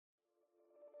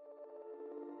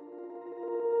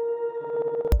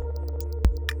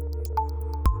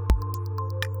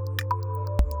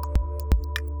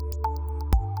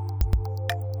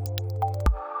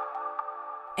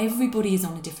Everybody is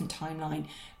on a different timeline,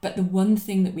 but the one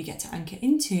thing that we get to anchor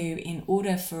into in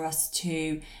order for us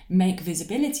to make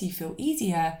visibility feel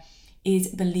easier is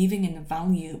believing in the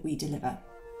value that we deliver.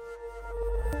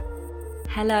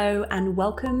 Hello and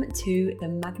welcome to the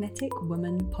Magnetic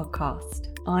Woman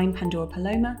podcast. I'm Pandora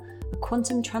Paloma, a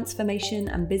quantum transformation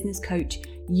and business coach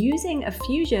using a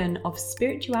fusion of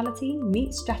spirituality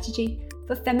meets strategy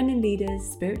for feminine leaders,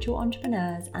 spiritual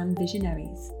entrepreneurs and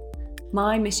visionaries.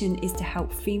 My mission is to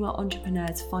help female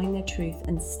entrepreneurs find their truth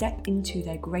and step into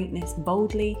their greatness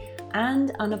boldly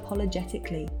and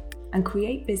unapologetically and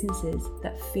create businesses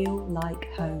that feel like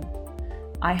home.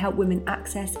 I help women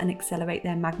access and accelerate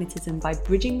their magnetism by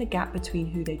bridging the gap between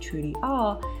who they truly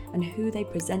are and who they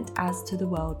present as to the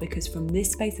world, because from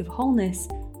this space of wholeness,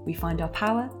 we find our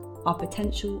power, our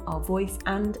potential, our voice,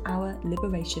 and our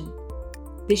liberation.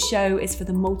 This show is for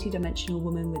the multidimensional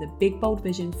woman with a big, bold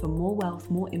vision for more wealth,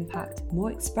 more impact,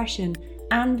 more expression,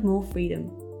 and more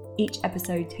freedom. Each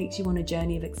episode takes you on a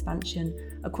journey of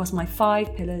expansion across my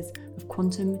 5 pillars of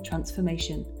quantum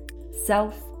transformation: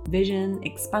 self, vision,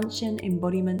 expansion,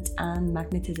 embodiment, and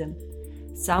magnetism.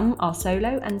 Some are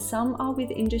solo and some are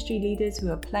with industry leaders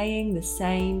who are playing the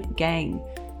same game,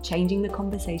 changing the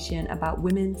conversation about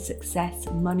women's success,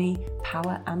 money,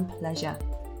 power, and pleasure.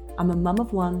 I'm a mum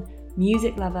of one,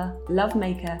 music lover, love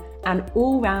maker, and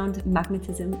all-round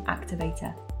magnetism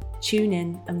activator. Tune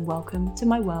in and welcome to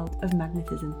my world of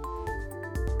magnetism.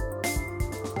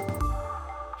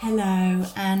 Hello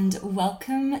and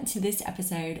welcome to this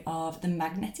episode of the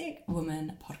Magnetic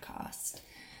Woman podcast.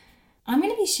 I'm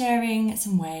going to be sharing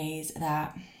some ways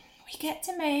that we get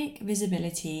to make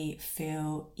visibility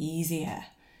feel easier.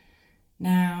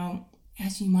 Now,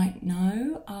 as you might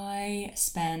know, I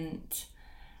spent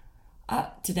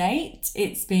up to date,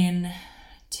 it's been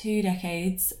 2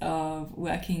 decades of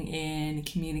working in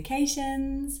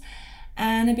communications,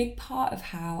 and a big part of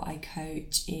how I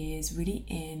coach is really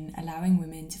in allowing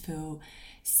women to feel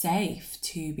safe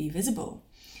to be visible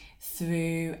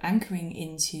through anchoring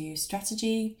into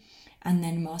strategy and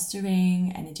then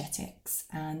mastering energetics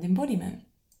and embodiment.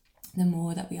 The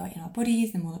more that we are in our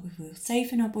bodies, the more that we feel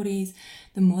safe in our bodies,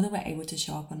 the more that we're able to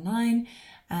show up online,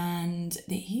 and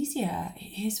the easier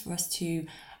it is for us to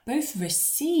both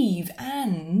receive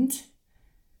and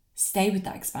stay with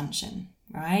that expansion,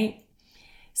 right?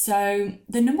 So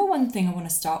the number one thing I want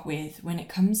to start with when it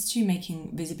comes to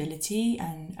making visibility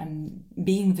and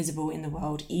being visible in the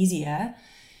world easier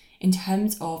in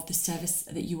terms of the service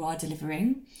that you are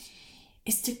delivering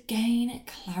is to gain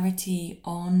clarity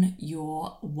on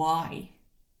your why.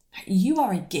 You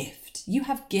are a gift. You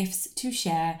have gifts to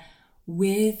share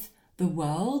with the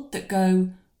world that go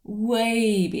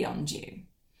way beyond you.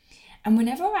 And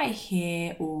whenever I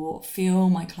hear or feel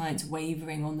my clients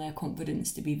wavering on their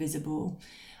confidence to be visible,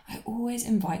 I always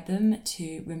invite them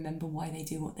to remember why they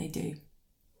do what they do,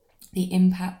 the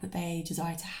impact that they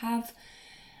desire to have,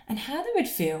 and how they would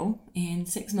feel in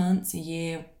 6 months, a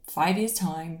year, 5 years'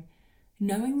 time,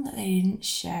 knowing that they didn't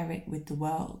share it with the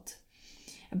world.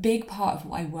 A big part of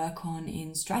what I work on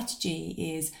in strategy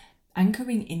is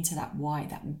anchoring into that why,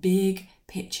 that big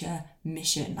picture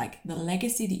mission, like the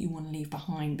legacy that you want to leave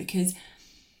behind, because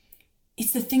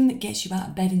it's the thing that gets you out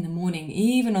of bed in the morning,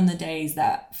 even on the days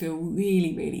that feel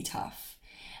really, really tough.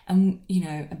 And,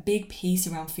 a big piece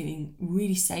around feeling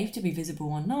really safe to be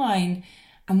visible online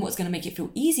and what's going to make it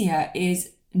feel easier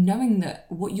is knowing that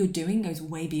what you're doing goes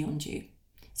way beyond you.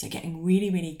 So getting really,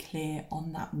 really clear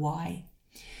on that why.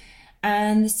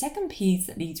 And the second piece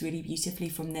that leads really beautifully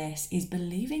from this is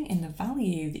believing in the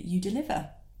value that you deliver.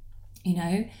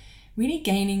 Really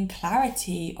gaining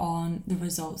clarity on the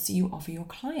results that you offer your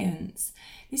clients.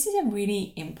 This is a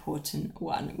really important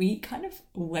one. We kind of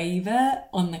waver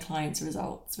on the client's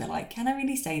results. We're like, can I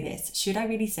really say this? Should I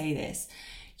really say this?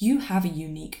 You have a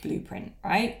unique blueprint,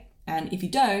 right? And if you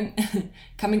don't,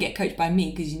 come and get coached by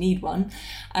me because you need one.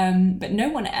 But no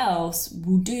one else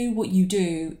will do what you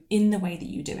do in the way that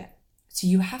you do it. So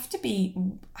you have to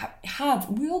have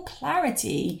real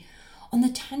clarity on the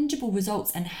tangible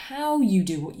results and how you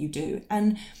do what you do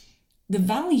and the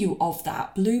value of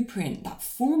that blueprint, that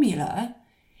formula,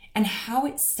 and how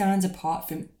it stands apart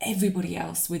from everybody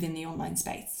else within the online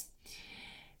space.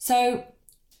 So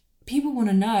people want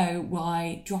to know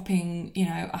why dropping,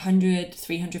 100,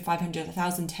 300, 500,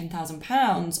 1,000, 10,000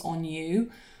 pounds on you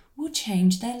will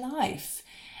change their life.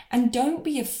 And don't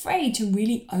be afraid to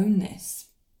really own this.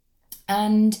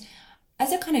 And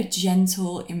as a kind of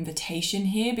gentle invitation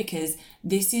here, because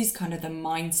this is kind of the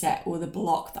mindset or the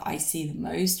block that I see the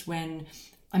most when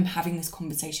I'm having this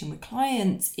conversation with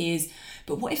clients is,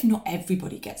 but what if not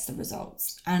everybody gets the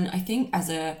results? And I think as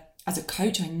a as a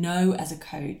coach, I know as a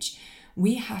coach,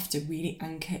 we have to really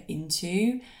anchor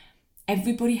into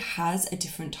everybody has a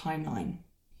different timeline.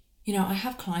 You know, I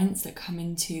have clients that come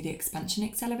into the Expansion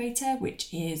Accelerator,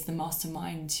 which is the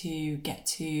mastermind to get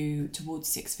towards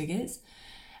 6 figures.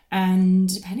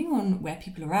 And depending on where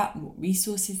people are at, what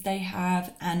resources they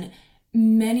have, and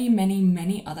many, many,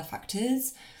 many other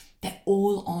factors, they're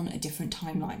all on a different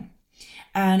timeline.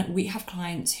 And we have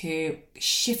clients who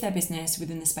shift their business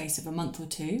within the space of a month or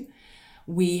two.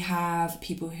 We have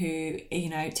people who, you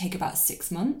know, take about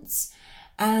 6 months.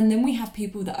 And then we have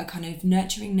people that are kind of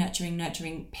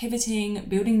nurturing, pivoting,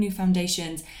 building new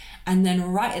foundations. And then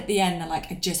right at the end, they're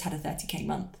like, I just had a 30K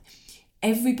month.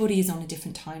 Everybody is on a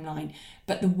different timeline.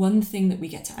 But the one thing that we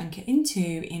get to anchor into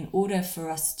in order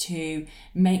for us to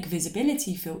make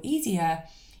visibility feel easier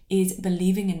is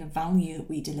believing in the value that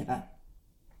we deliver.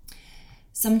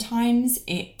 Sometimes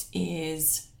it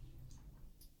is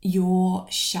your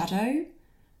shadow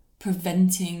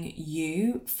preventing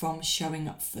you from showing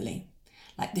up fully.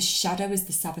 Like the shadow is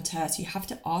the saboteur. So you have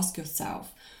to ask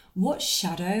yourself, what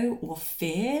shadow or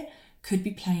fear could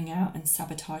be playing out and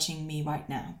sabotaging me right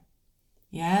now?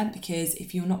 Yeah, because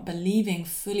if you're not believing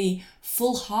fully,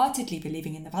 full-heartedly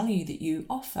believing in the value that you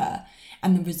offer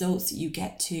and the results that you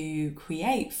get to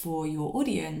create for your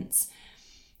audience,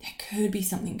 there could be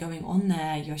something going on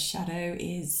there. Your shadow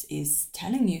is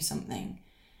telling you something.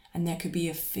 And there could be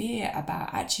a fear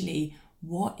about actually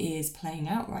what is playing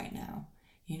out right now,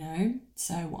 you know?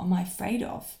 So what am I afraid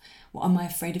of? What am I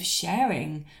afraid of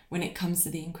sharing when it comes to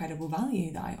the incredible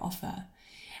value that I offer?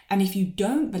 And if you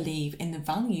don't believe in the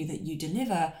value that you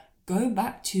deliver, go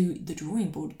back to the drawing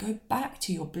board, go back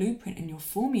to your blueprint and your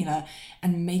formula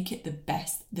and make it the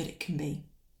best that it can be.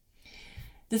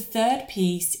 The third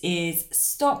piece is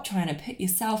stop trying to put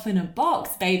yourself in a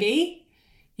box, baby.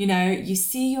 You know, you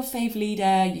see your fave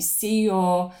leader, you see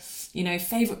your, you know,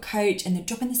 favorite coach, and they're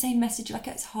dropping the same message like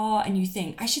it's hard, and you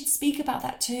think, I should speak about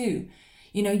that too.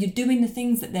 You know, you're doing the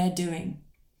things that they're doing.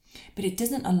 But it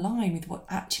doesn't align with what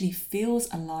actually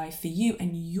feels alive for you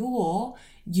and your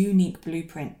unique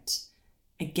blueprint.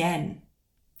 Again,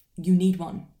 you need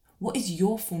one. What is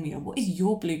your formula? What is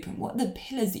your blueprint? What are the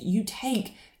pillars that you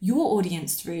take your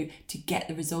audience through to get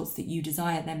the results that you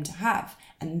desire them to have?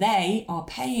 And they are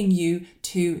paying you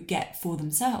to get for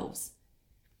themselves.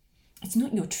 It's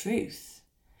not your truth.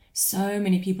 So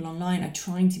many people online are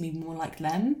trying to be more like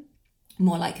them,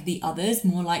 more like the others,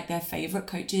 more like their favorite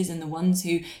coaches and the ones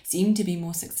who seem to be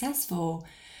more successful,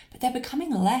 but they're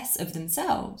becoming less of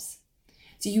themselves.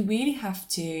 So you really have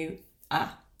to,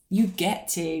 you get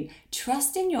to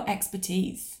trust in your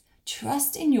expertise,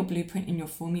 trust in your blueprint and your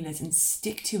formulas and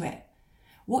stick to it.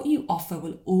 What you offer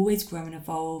will always grow and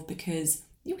evolve because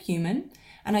you're human.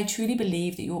 And I truly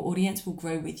believe that your audience will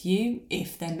grow with you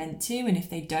if they're meant to, and if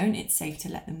they don't, it's safe to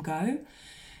let them go.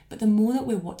 But the more that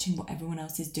we're watching what everyone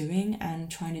else is doing and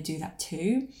trying to do that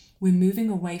too, we're moving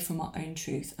away from our own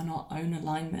truth and our own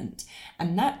alignment.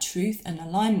 And that truth and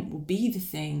alignment will be the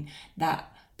thing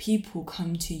that people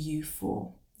come to you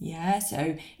for. Yeah,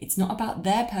 so it's not about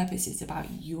their purpose, it's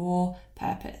about your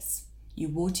purpose. You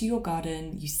water your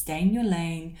garden, you stay in your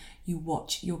lane, you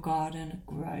watch your garden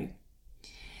grow.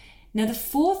 Now, the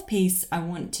fourth piece I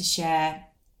want to share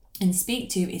and speak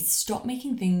to is stop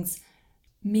making things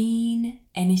mean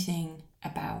anything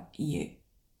about you,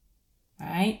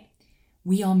 right?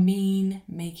 We are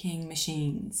mean-making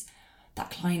machines.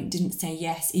 That client didn't say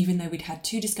yes, even though we'd had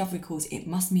 2 discovery calls. It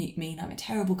must mean I'm a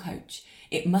terrible coach.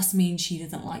 It must mean she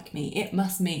doesn't like me. It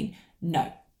must mean,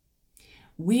 no.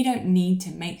 We don't need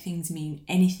to make things mean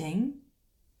anything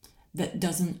that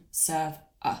doesn't serve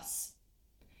us.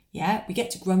 Yeah, we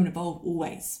get to grow and evolve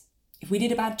always. If we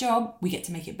did a bad job, we get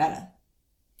to make it better.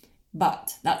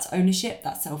 But that's ownership,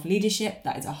 that's self-leadership,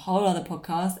 that is a whole other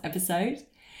podcast episode.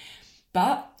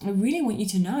 But I really want you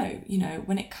to know,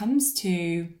 when it comes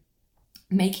to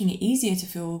making it easier to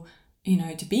feel,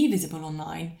 to be visible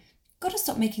online, you've got to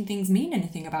stop making things mean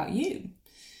anything about you.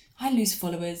 I lose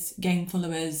followers, gain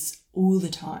followers all the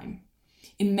time.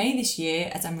 In May this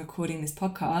year, as I'm recording this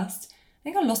podcast, I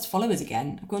think I lost followers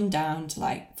again. I've gone down to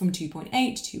from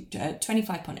 2.8 to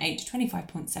 25.8 to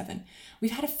 25.7.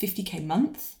 We've had a 50K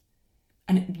month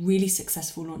and a really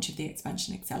successful launch of the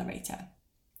Expansion Accelerator,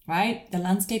 right? The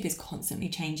landscape is constantly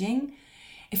changing.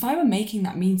 If I were making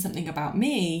that mean something about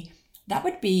me, that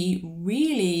would be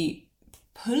really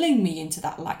pulling me into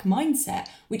that lack mindset,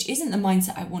 which isn't the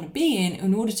mindset I want to be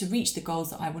in order to reach the goals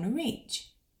that I want to reach.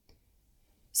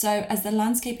 So as the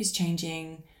landscape is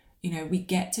changing, we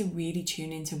get to really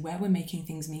tune into where we're making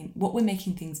things mean, what we're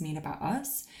making things mean about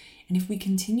us. And if we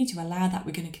continue to allow that,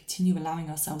 we're going to continue allowing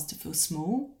ourselves to feel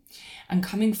small. And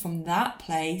coming from that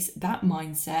place, that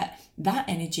mindset, that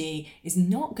energy is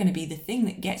not going to be the thing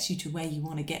that gets you to where you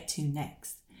want to get to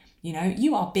next. You know,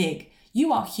 you are big,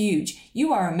 you are huge,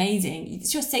 you are amazing.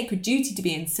 It's your sacred duty to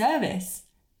be in service.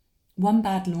 One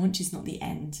bad launch is not the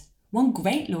end. One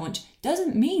great launch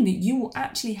doesn't mean that you will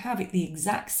actually have the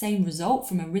exact same result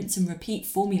from a rinse and repeat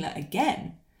formula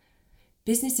again.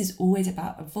 Business is always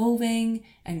about evolving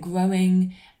and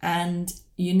growing, and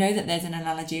you know that there's an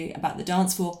analogy about the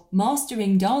dance floor,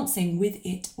 mastering dancing with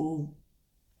it all.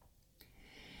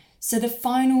 So the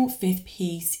final fifth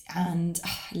piece, and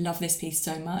I love this piece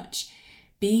so much,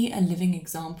 be a living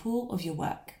example of your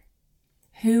work.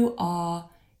 Who are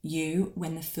you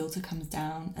when the filter comes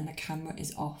down and the camera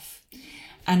is off?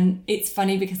 And it's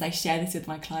funny because I share this with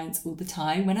my clients all the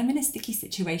time when I'm in a sticky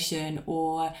situation,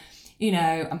 or you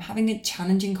know, I'm having a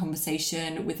challenging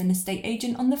conversation with an estate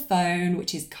agent on the phone,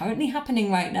 which is currently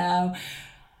happening right now.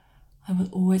 I will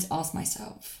always ask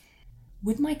myself,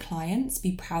 would my clients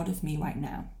be proud of me right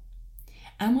now?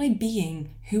 Am I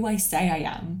being who I say I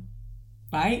am?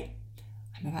 Right?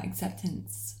 I'm about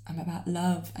acceptance. I'm about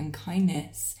love and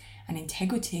kindness and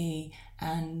integrity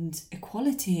and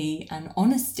equality and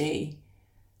honesty.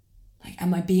 Like,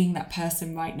 am I being that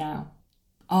person right now?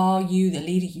 Are you the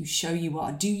leader you show you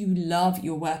are? Do you love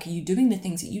your work? Are you doing the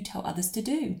things that you tell others to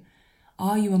do?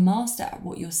 Are you a master at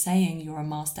what you're saying you're a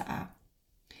master at?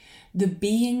 The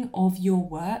being of your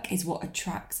work is what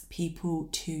attracts people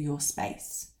to your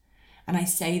space. And I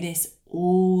say this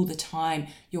all the time.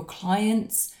 Your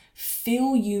clients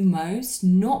feel you most,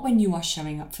 not when you are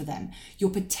showing up for them. Your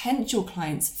potential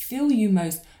clients feel you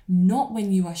most, not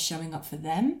when you are showing up for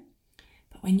them,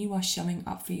 but when you are showing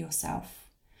up for yourself.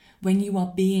 When you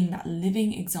are being that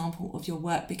living example of your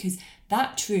work, because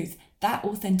that truth, that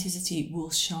authenticity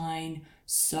will shine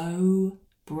so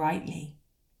brightly.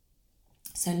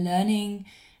 So learning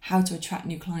how to attract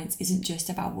new clients isn't just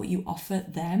about what you offer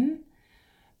them,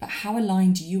 but how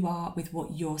aligned you are with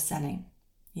what you're selling.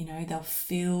 You know, they'll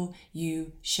feel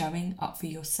you showing up for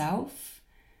yourself,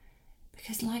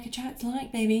 because like attracts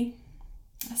like, baby.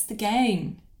 That's the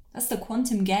game. That's the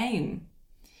quantum game.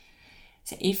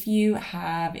 So if you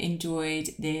have enjoyed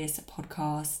this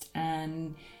podcast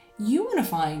and you want to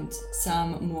find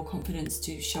some more confidence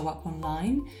to show up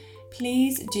online,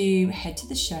 please do head to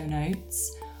the show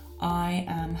notes. I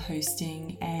am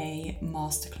hosting a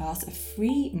masterclass, a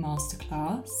free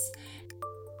masterclass,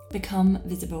 Become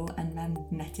Visible and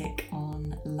Magnetic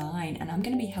Online. And I'm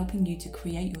going to be helping you to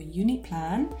create your unique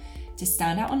plan to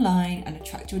stand out online and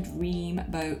attract your dream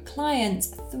boat clients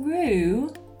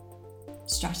through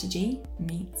strategy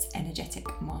meets energetic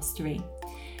mastery.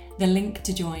 The link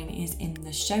to join is in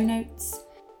the show notes,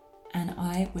 and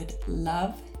I would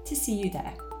love to see you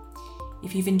there.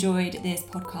 If you've enjoyed this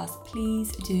podcast,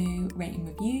 please do rate and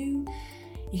review.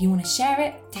 If you want to share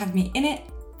it, tag me in it.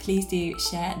 Please do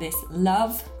share this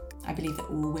love. I believe that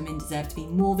all women deserve to be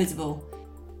more visible,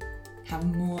 have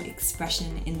more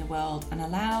expression in the world, and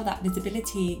allow that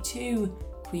visibility to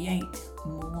create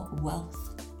more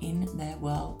wealth in their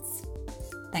worlds.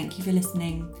 Thank you for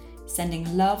listening.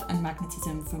 Sending love and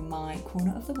magnetism from my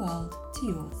corner of the world to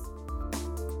yours.